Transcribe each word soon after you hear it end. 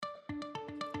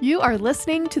You are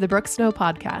listening to the Brooke Snow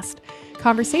Podcast,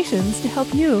 conversations to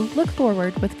help you look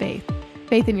forward with faith.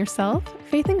 Faith in yourself,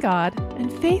 faith in God,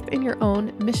 and faith in your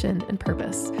own mission and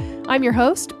purpose. I'm your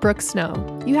host, Brooke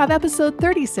Snow. You have episode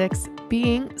 36,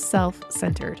 Being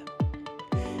Self-Centered.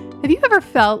 Have you ever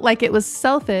felt like it was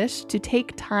selfish to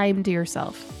take time to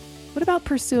yourself? What about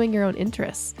pursuing your own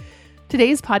interests?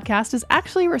 Today's podcast is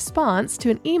actually a response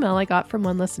to an email I got from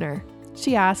one listener.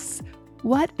 She asks,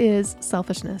 what is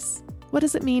selfishness? What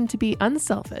does it mean to be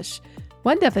unselfish?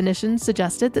 One definition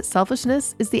suggested that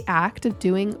selfishness is the act of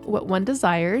doing what one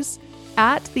desires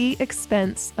at the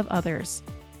expense of others.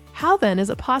 How then is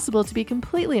it possible to be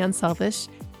completely unselfish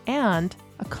and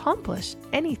accomplish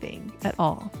anything at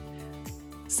all?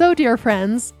 So, dear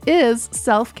friends, is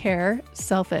self-care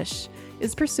selfish?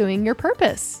 Is pursuing your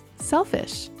purpose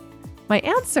selfish? My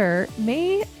answer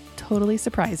may totally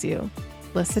surprise you.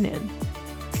 Listen in.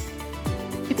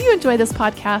 If you enjoy this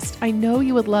podcast, I know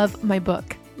you would love my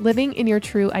book, Living in Your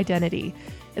True Identity.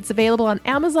 It's available on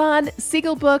Amazon,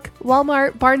 Seagull Book,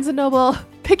 Walmart, Barnes & Noble.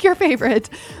 Pick your favorite.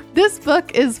 This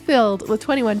book is filled with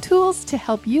 21 tools to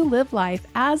help you live life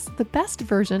as the best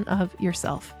version of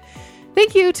yourself.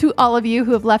 Thank you to all of you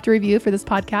who have left a review for this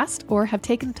podcast or have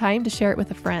taken time to share it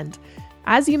with a friend.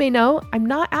 As you may know, I'm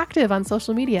not active on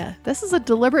social media. This is a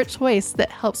deliberate choice that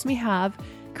helps me have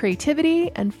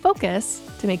creativity and focus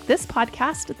to make this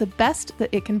podcast the best that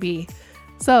it can be.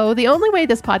 So the only way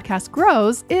this podcast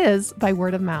grows is by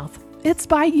word of mouth. It's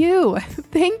by you.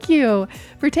 Thank you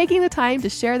for taking the time to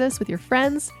share this with your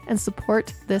friends and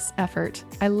support this effort.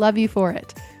 I love you for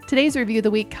it. Today's review of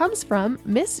the week comes from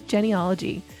Miss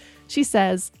Genealogy. She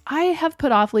says, I have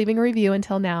put off leaving a review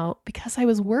until now because I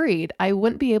was worried I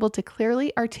wouldn't be able to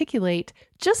clearly articulate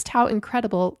just how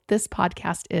incredible this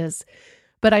podcast is.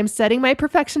 But I'm setting my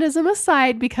perfectionism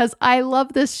aside because I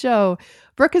love this show.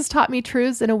 Brooke has taught me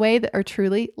truths in a way that are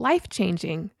truly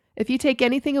life-changing. If you take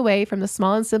anything away from the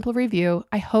small and simple review,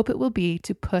 I hope it will be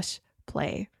to push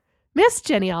play. Miss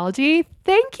Genealogy,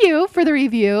 thank you for the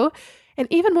review. And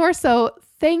even more so,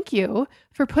 thank you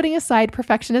for putting aside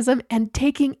perfectionism and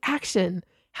taking action.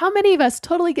 How many of us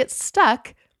totally get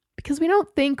stuck because we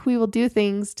don't think we will do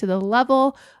things to the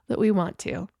level that we want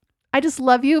to? I just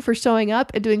love you for showing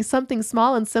up and doing something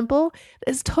small and simple that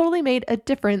has totally made a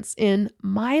difference in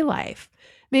my life.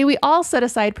 May we all set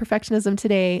aside perfectionism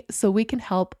today so we can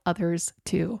help others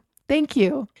too. Thank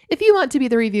you. If you want to be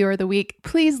the reviewer of the week,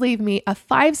 please leave me a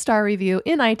 5-star review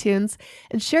in iTunes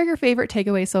and share your favorite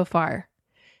takeaway so far.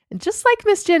 And just like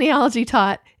Miss Genealogy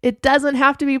taught, it doesn't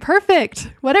have to be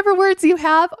perfect. Whatever words you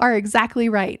have are exactly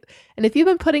right. And if you've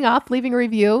been putting off leaving a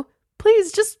review,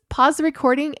 please just pause the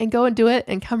recording and go and do it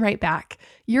and come right back.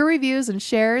 Your reviews and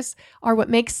shares are what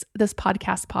makes this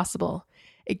podcast possible.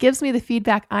 It gives me the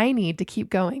feedback I need to keep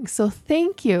going. So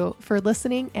thank you for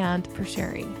listening and for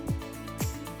sharing.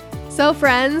 So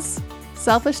friends,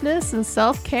 selfishness and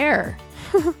self-care.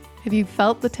 Have you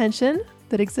felt the tension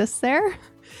that exists there?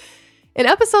 In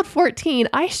episode 14,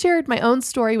 I shared my own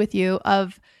story with you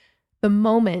of the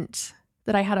moment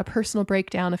that I had a personal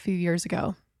breakdown a few years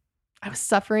ago. I was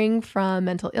suffering from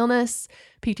mental illness,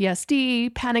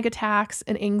 PTSD, panic attacks,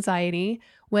 and anxiety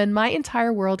when my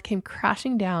entire world came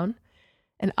crashing down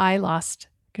and I lost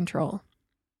control.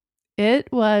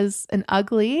 It was an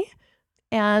ugly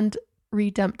and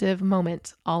redemptive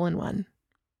moment all in one.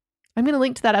 I'm going to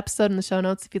link to that episode in the show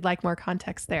notes if you'd like more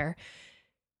context there.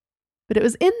 But it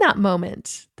was in that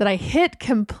moment that I hit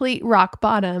complete rock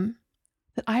bottom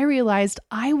that I realized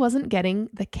I wasn't getting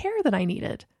the care that I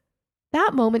needed.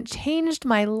 That moment changed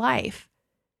my life.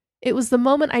 It was the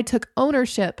moment I took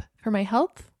ownership for my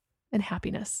health and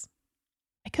happiness.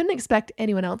 I couldn't expect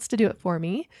anyone else to do it for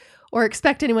me or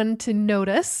expect anyone to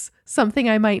notice something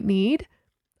I might need.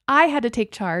 I had to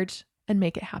take charge and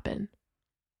make it happen.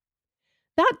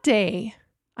 That day,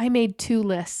 I made 2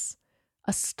 lists,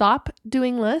 a stop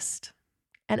doing list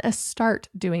and a start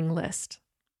doing list.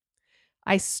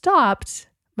 I stopped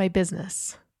my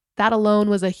business. That alone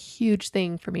was a huge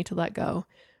thing for me to let go,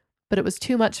 but it was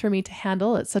too much for me to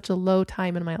handle at such a low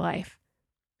time in my life.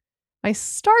 My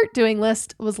start doing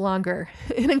list was longer.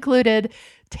 It included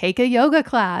take a yoga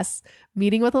class,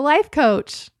 meeting with a life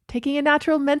coach, taking a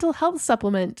natural mental health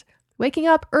supplement, waking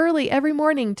up early every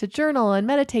morning to journal and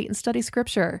meditate and study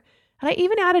scripture. And I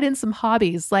even added in some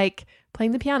hobbies like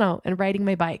playing the piano and riding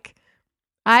my bike.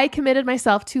 I committed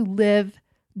myself to live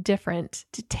different,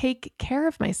 to take care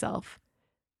of myself.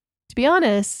 To be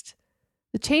honest,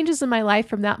 the changes in my life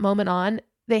from that moment on,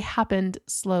 they happened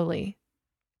slowly.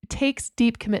 It takes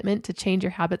deep commitment to change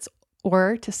your habits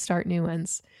or to start new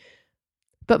ones.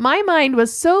 But my mind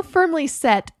was so firmly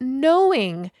set,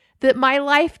 knowing that my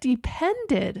life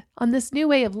depended on this new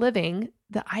way of living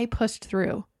that I pushed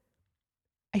through.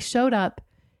 I showed up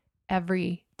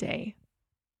every day.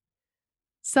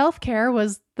 Self-care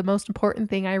was the most important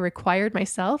thing I required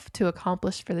myself to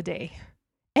accomplish for the day.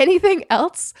 Anything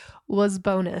else was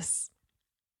bonus.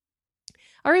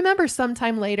 I remember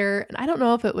sometime later, and I don't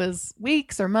know if it was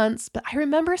weeks or months, but I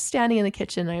remember standing in the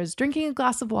kitchen. I was drinking a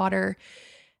glass of water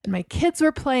and my kids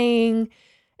were playing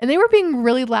and they were being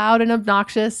really loud and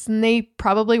obnoxious and they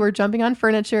probably were jumping on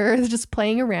furniture, just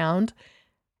playing around.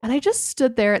 And I just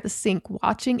stood there at the sink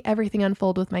watching everything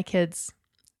unfold with my kids.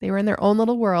 They were in their own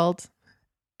little world.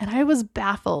 And I was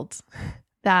baffled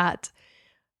that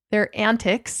their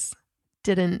antics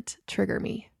didn't trigger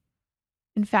me.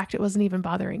 In fact, it wasn't even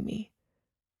bothering me.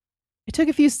 I took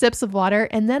a few sips of water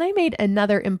and then I made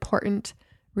another important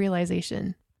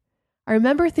realization. I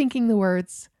remember thinking the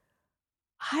words,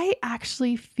 I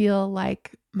actually feel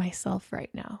like myself right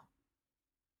now.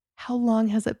 How long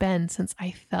has it been since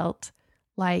I felt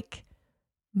like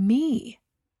me,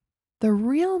 the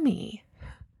real me?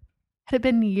 Had it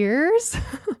been years?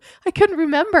 I couldn't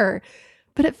remember,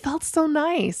 but it felt so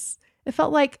nice. It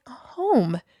felt like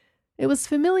home. It was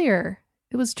familiar.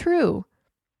 It was true.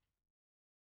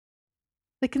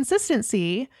 The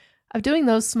consistency of doing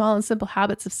those small and simple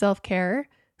habits of self-care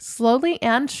slowly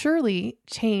and surely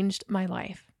changed my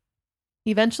life.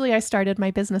 Eventually, I started my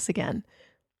business again.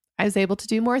 I was able to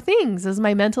do more things as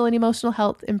my mental and emotional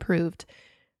health improved.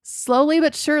 Slowly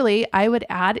but surely, I would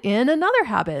add in another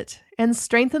habit and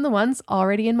strengthen the ones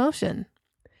already in motion.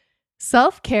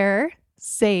 Self-care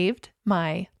saved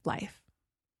my life.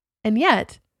 And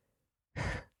yet,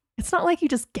 it's not like you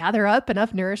just gather up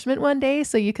enough nourishment one day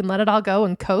so you can let it all go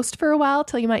and coast for a while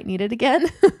till you might need it again.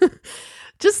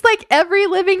 Just like every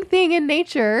living thing in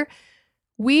nature,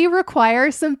 we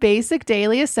require some basic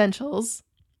daily essentials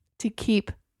to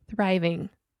keep thriving.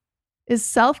 Is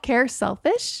self-care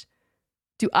selfish?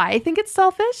 Do I think it's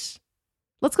selfish?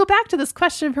 Let's go back to this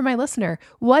question from my listener.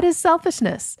 What is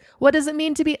selfishness? What does it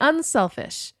mean to be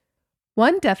unselfish?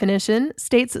 One definition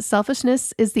states that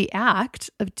selfishness is the act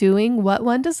of doing what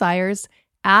one desires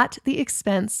at the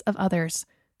expense of others.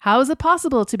 How is it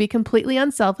possible to be completely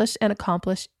unselfish and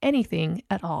accomplish anything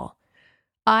at all?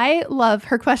 I love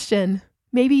her question.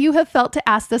 Maybe you have felt to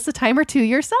ask this a time or two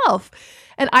yourself.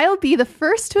 And I'll be the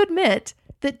first to admit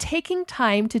that taking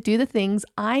time to do the things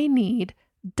I need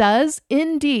does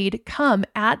indeed come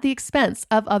at the expense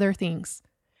of other things.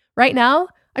 Right now,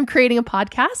 I'm creating a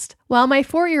podcast while my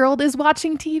 4-year-old is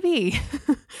watching TV.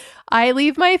 I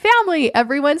leave my family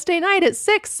every Wednesday night at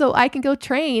 6 so I can go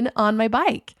train on my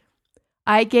bike.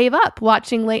 I gave up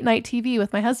watching late night TV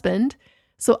with my husband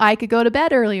so I could go to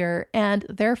bed earlier and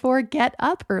therefore get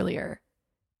up earlier.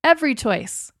 Every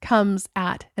choice comes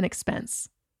at an expense.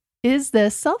 Is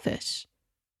this selfish?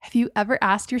 Have you ever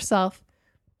asked yourself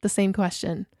the same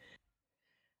question?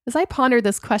 As I pondered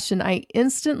this question, I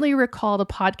instantly recalled a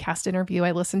podcast interview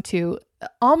I listened to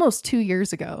almost 2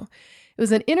 years ago. It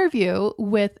was an interview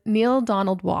with Neale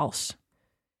Donald Walsch.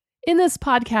 In this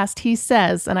podcast, he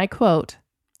says, and I quote,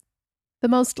 "The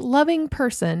most loving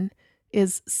person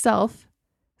is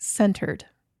self-centered."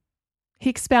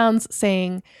 He expounds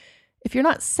saying, if you're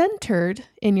not centered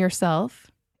in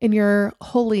yourself, in your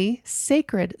holy,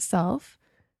 sacred self,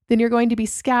 then you're going to be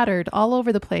scattered all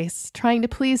over the place, trying to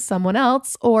please someone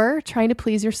else or trying to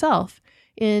please yourself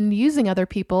in using other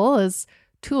people as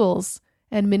tools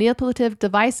and manipulative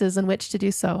devices in which to do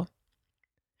so.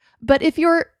 But if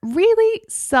you're really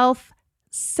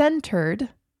self-centered,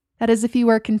 that is, if you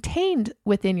are contained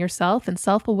within yourself and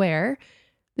self-aware,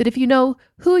 that if you know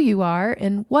who you are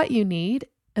and what you need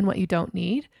and what you don't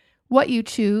need, what you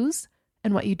choose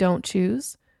and what you don't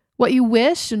choose, what you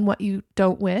wish and what you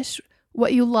don't wish,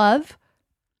 what you love,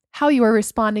 how you are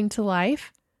responding to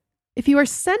life, if you are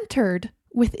centered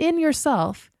within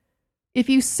yourself, if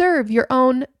you serve your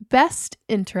own best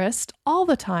interest all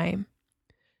the time,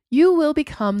 you will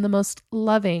become the most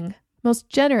loving, most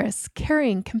generous,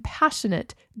 caring,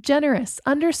 compassionate, generous,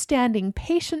 understanding,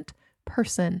 patient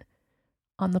person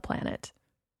on the planet.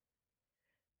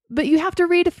 But you have to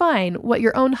redefine what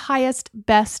your own highest,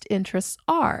 best interests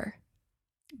are.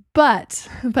 But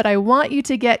I want you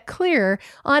to get clear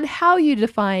on how you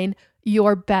define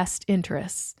your best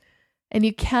interests. And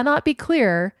you cannot be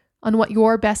clear on what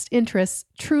your best interests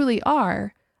truly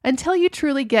are until you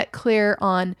truly get clear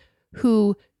on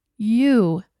who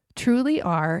you truly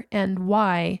are and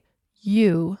why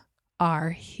you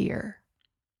are here.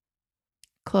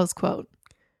 Close quote.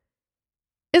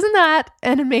 Isn't that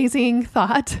an amazing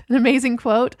thought, an amazing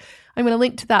quote? I'm going to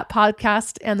link to that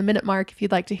podcast and the minute mark if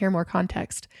you'd like to hear more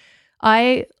context.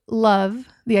 I love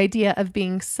the idea of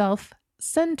being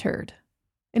self-centered.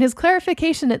 And his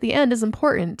clarification at the end is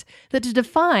important, that to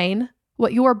define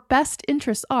what your best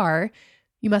interests are,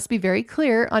 you must be very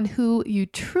clear on who you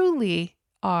truly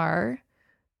are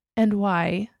and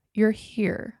why you're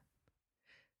here.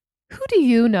 Who do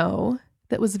you know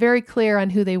that was very clear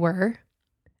on who they were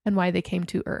and why they came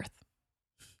to earth?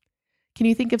 Can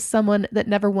you think of someone that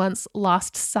never once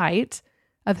lost sight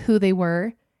of who they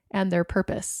were and their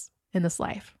purpose in this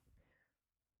life?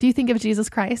 Do you think of Jesus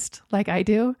Christ like I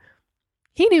do?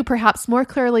 He knew perhaps more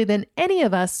clearly than any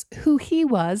of us who he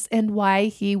was and why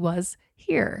he was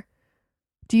here.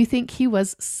 Do you think he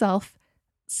was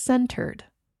self-centered?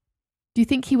 Do you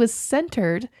think he was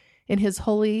centered in his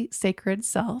holy, sacred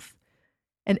self?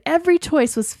 And every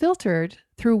choice was filtered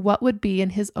through what would be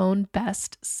in his own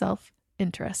best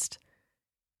self-interest.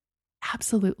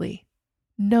 Absolutely.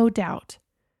 No doubt.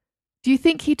 Do you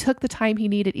think he took the time he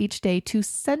needed each day to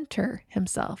center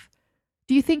himself?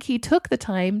 Do you think he took the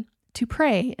time to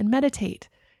pray and meditate,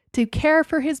 to care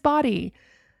for his body?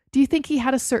 Do you think he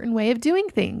had a certain way of doing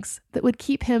things that would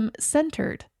keep him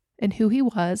centered in who he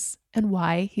was and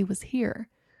why he was here?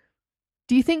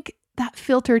 Do you think that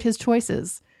filtered his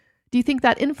choices? Do you think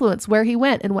that influenced where he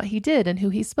went and what he did and who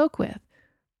he spoke with?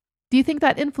 Do you think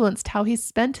that influenced how he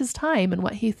spent his time and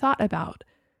what he thought about?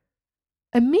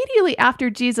 Immediately after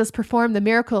Jesus performed the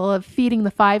miracle of feeding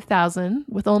the 5,000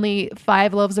 with only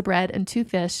 5 loaves of bread and 2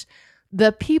 fish,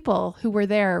 the people who were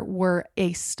there were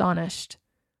astonished.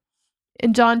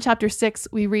 In John chapter 6,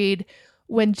 we read,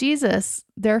 "When Jesus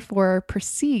therefore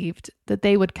perceived that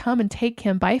they would come and take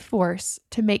him by force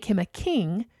to make him a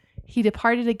king, he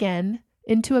departed again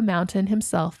into a mountain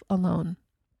himself alone."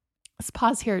 Let's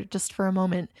pause here just for a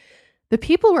moment. The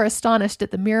people were astonished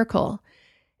at the miracle,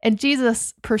 and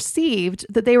Jesus perceived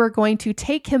that they were going to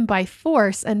take him by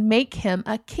force and make him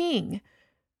a king,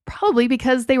 probably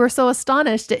because they were so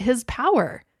astonished at his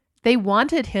power. They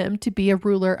wanted him to be a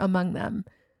ruler among them.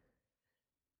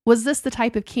 Was this the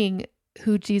type of king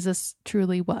who Jesus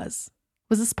truly was?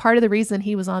 Was this part of the reason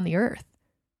he was on the earth?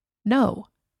 No.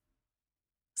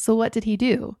 So what did he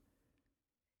do?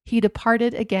 He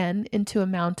departed again into a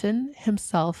mountain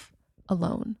himself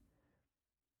alone.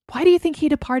 Why do you think he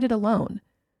departed alone?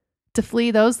 To flee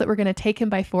those that were going to take him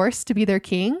by force to be their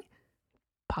king?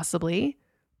 Possibly.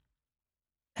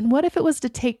 And what if it was to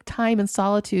take time and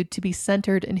solitude to be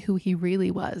centered in who he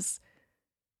really was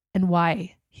and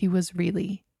why he was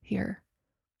really here?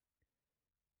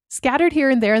 Scattered here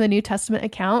and there in the New Testament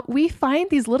account, we find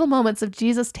these little moments of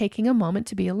Jesus taking a moment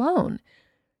to be alone.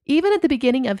 Even at the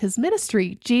beginning of his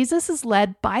ministry, Jesus is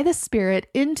led by the Spirit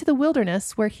into the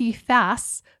wilderness where he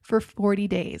fasts for 40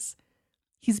 days.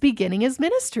 He's beginning his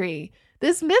ministry.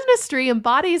 This ministry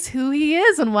embodies who he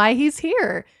is and why he's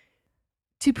here.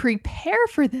 To prepare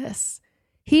for this,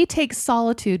 he takes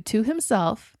solitude to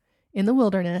himself in the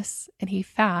wilderness and he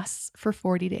fasts for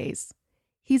 40 days.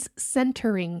 He's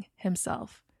centering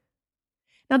himself.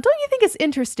 Now, don't you think it's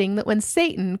interesting that when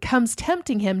Satan comes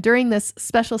tempting him during this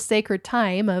special sacred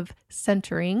time of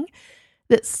centering,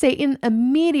 that Satan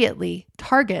immediately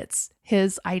targets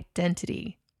his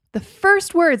identity? The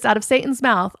first words out of Satan's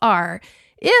mouth are,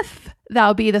 "If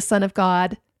thou be the Son of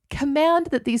God, command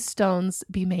that these stones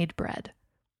be made bread."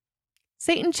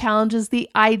 Satan challenges the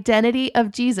identity of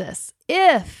Jesus.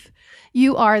 If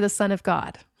you are the Son of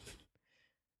God.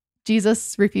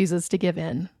 Jesus refuses to give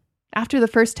in. After the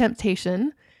first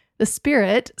temptation, the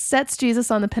Spirit sets Jesus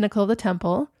on the pinnacle of the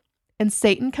temple, and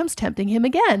Satan comes tempting him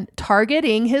again,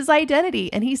 targeting his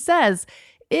identity. And he says,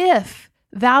 "If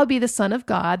thou be the Son of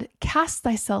God, cast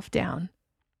thyself down."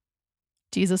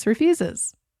 Jesus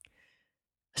refuses.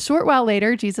 A short while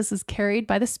later, Jesus is carried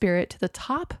by the Spirit to the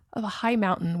top of a high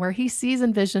mountain where he sees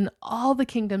in vision all the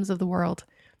kingdoms of the world.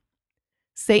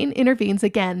 Satan intervenes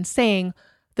again, saying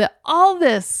that all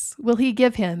this will he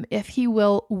give him if he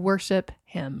will worship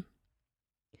him.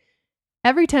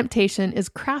 Every temptation is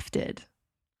crafted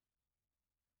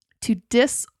to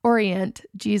disorient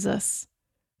Jesus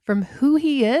from who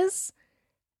he is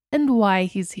and why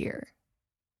he's here.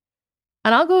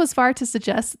 And I'll go as far to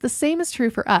suggest that the same is true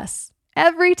for us.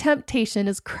 Every temptation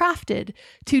is crafted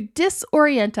to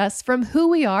disorient us from who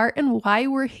we are and why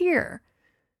we're here.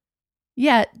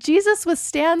 Yet, Jesus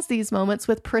withstands these moments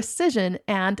with precision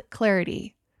and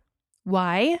clarity.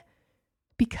 Why?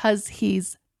 Because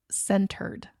he's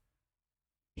centered.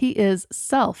 He is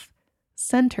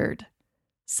self-centered,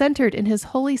 centered in his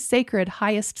holy, sacred,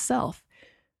 highest self.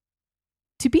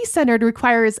 To be centered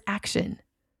requires action.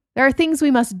 There are things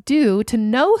we must do to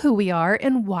know who we are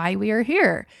and why we are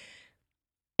here.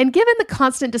 And given the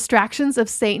constant distractions of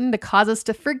Satan to cause us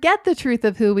to forget the truth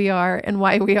of who we are and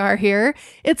why we are here,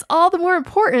 it's all the more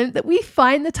important that we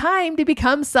find the time to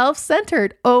become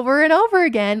self-centered over and over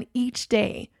again each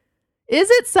day. Is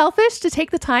it selfish to take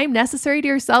the time necessary to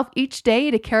yourself each day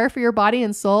to care for your body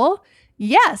and soul?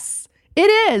 Yes,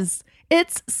 it is.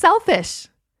 It's selfish.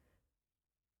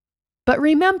 But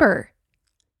remember,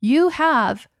 you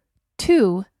have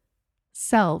two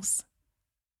selves,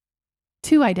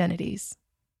 two identities.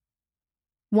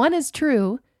 One is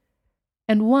true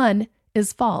and one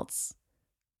is false.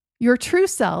 Your true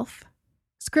self,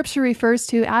 Scripture refers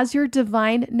to as your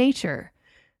divine nature.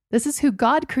 This is who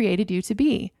God created you to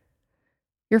be.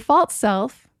 Your false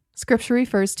self, Scripture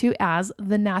refers to as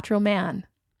the natural man.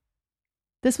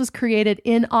 This was created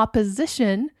in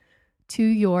opposition to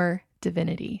your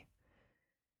divinity.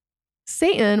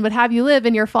 Satan would have you live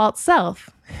in your false self,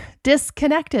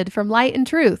 disconnected from light and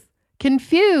truth,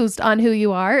 confused on who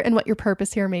you are and what your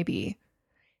purpose here may be.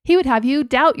 He would have you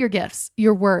doubt your gifts,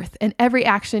 your worth, and every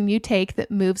action you take that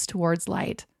moves towards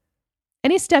light.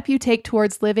 Any step you take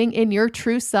towards living in your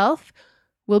true self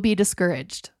will be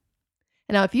discouraged.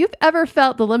 Now, if you've ever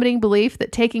felt the limiting belief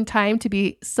that taking time to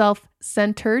be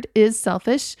self-centered is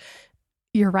selfish,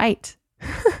 you're right.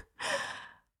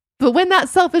 But when that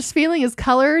selfish feeling is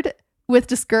colored with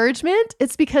discouragement,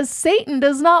 it's because Satan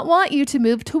does not want you to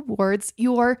move towards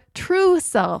your true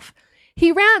self.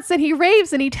 He rants and he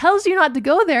raves and he tells you not to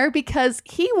go there because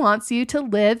he wants you to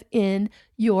live in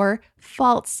your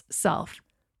false self.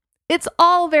 It's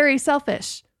all very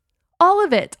selfish. All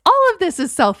of it. All of this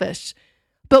is selfish.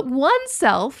 But one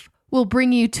self will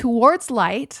bring you towards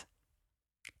light,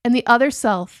 and the other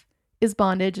self is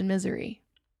bondage and misery.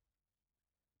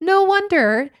 No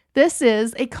wonder this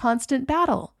is a constant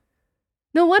battle.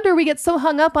 No wonder we get so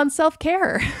hung up on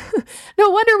self-care. No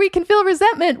wonder we can feel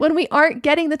resentment when we aren't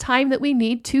getting the time that we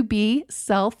need to be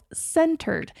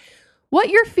self-centered. What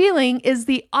you're feeling is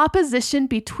the opposition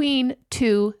between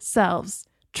two selves,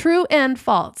 true and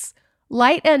false,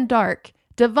 light and dark,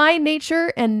 divine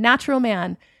nature and natural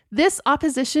man. This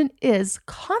opposition is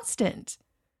constant.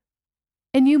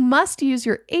 And you must use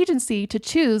your agency to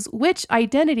choose which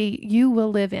identity you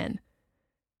will live in.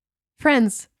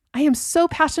 Friends, I am so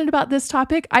passionate about this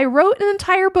topic. I wrote an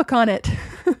entire book on it.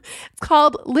 It's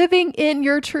called Living in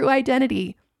Your True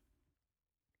Identity.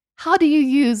 How do you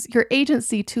use your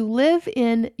agency to live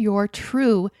in your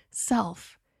true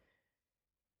self?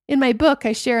 In my book,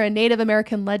 I share a Native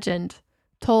American legend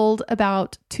told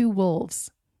about two wolves.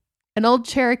 An old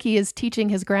Cherokee is teaching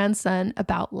his grandson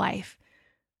about life.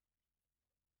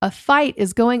 "A fight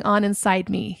is going on inside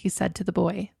me," he said to the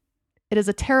boy. "It is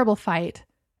a terrible fight,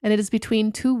 and it is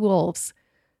between two wolves.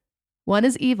 One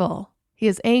is evil. He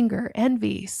has anger,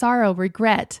 envy, sorrow,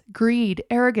 regret, greed,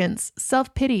 arrogance,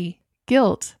 self-pity,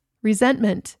 guilt,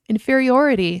 resentment,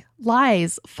 inferiority,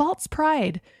 lies, false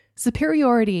pride,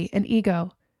 superiority, and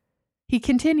ego." He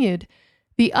continued,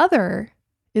 "The other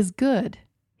is good.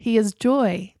 He is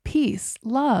joy, peace,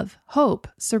 love, hope,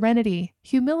 serenity,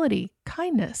 humility,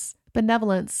 kindness,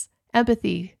 benevolence,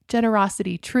 empathy,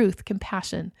 generosity, truth,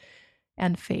 compassion,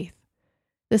 and faith.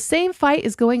 The same fight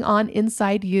is going on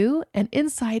inside you and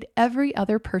inside every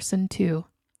other person too."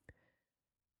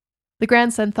 The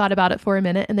grandson thought about it for a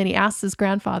minute, and then he asked his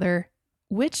grandfather,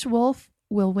 "Which wolf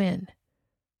will win?"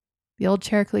 The old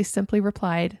Cherokee simply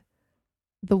replied,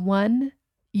 "The one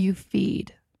you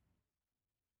feed."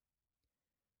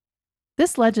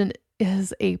 This legend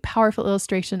is a powerful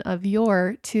illustration of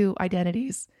your two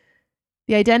identities.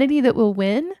 The identity that will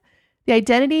win, the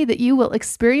identity that you will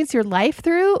experience your life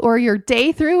through or your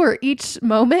day through or each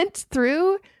moment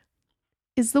through,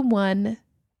 is the one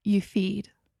you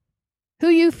feed. Who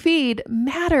you feed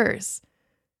matters.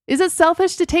 Is it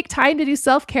selfish to take time to do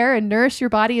self-care and nourish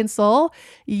your body and soul?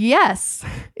 Yes.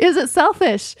 Is it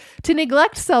selfish to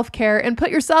neglect self-care and put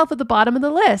yourself at the bottom of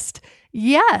the list?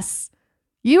 Yes.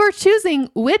 You are choosing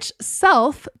which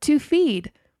self to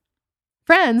feed.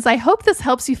 Friends, I hope this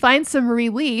helps you find some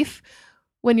relief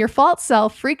when your false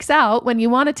self freaks out when you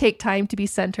want to take time to be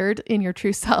centered in your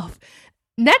true self.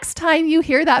 Next time you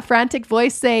hear that frantic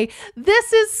voice say,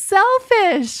 "This is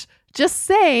selfish," just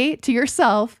say to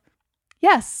yourself,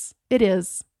 "Yes, it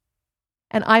is.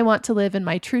 And I want to live in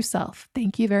my true self.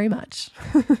 Thank you very much."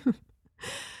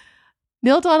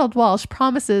 Neale Donald Walsch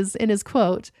promises in his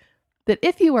quote that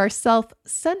if you are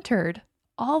self-centered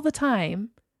all the time,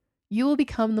 you will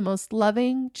become the most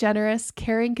loving, generous,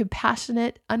 caring,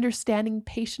 compassionate, understanding,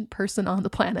 patient person on the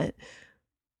planet.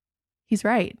 He's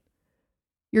right.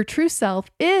 Your true self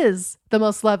is the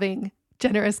most loving,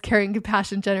 generous, caring,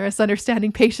 compassionate, generous,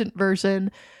 understanding, patient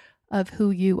version of who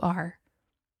you are.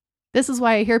 This is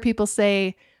why I hear people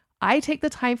say, I take the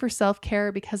time for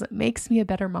self-care because it makes me a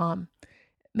better mom,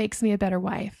 it makes me a better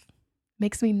wife,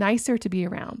 makes me nicer to be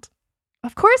around.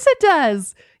 Of course it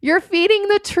does. You're feeding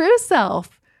the true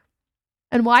self.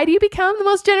 And why do you become the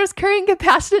most generous, caring,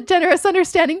 compassionate, generous,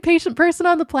 understanding, patient person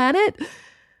on the planet?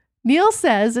 Neil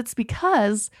says it's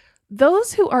because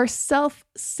those who are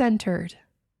self-centered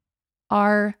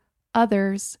are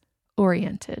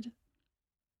others-oriented.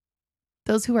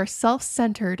 Those who are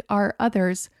self-centered are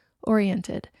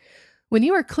others-oriented. When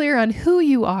you are clear on who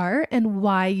you are and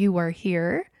why you are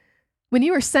here, when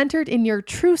you are centered in your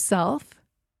true self,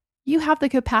 you have the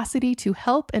capacity to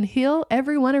help and heal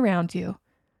everyone around you.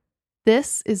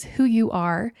 This is who you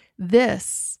are.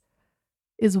 This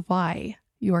is why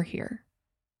you're here.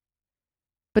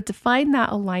 But to find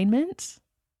that alignment,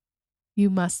 you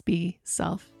must be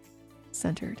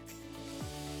self-centered.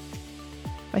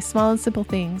 By small and simple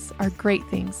things are great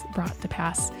things brought to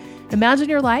pass. Imagine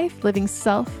your life living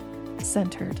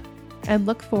self-centered and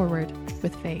look forward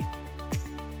with faith.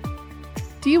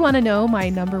 Do you want to know my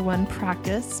number one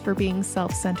practice for being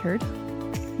self-centered?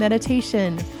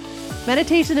 Meditation.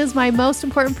 Meditation is my most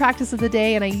important practice of the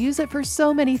day, and I use it for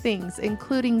so many things,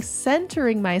 including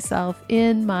centering myself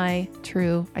in my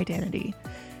true identity.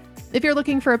 If you're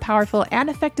looking for a powerful and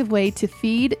effective way to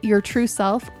feed your true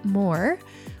self more,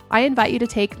 I invite you to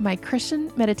take my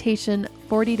Christian Meditation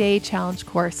 40-Day Challenge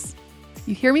course.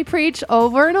 You hear me preach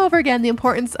over and over again the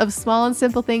importance of small and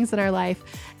simple things in our life,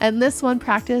 and this one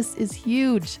practice is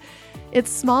huge. It's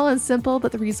small and simple,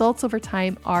 but the results over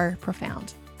time are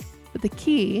profound. But the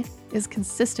key is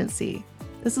consistency.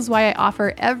 This is why I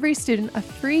offer every student a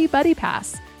free buddy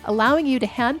pass, allowing you to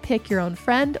handpick your own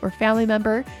friend or family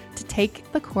member to take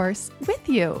the course with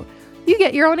you. You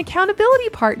get your own accountability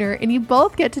partner, and you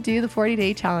both get to do the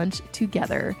 40-day challenge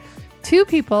together. 2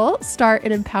 people start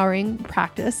an empowering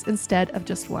practice instead of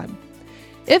just one.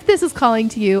 If this is calling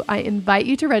to you, I invite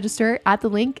you to register at the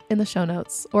link in the show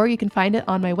notes, or you can find it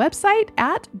on my website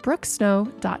at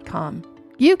brookesnow.com.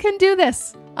 You can do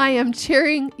this. I am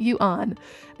cheering you on.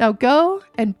 Now go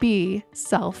and be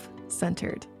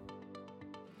self-centered.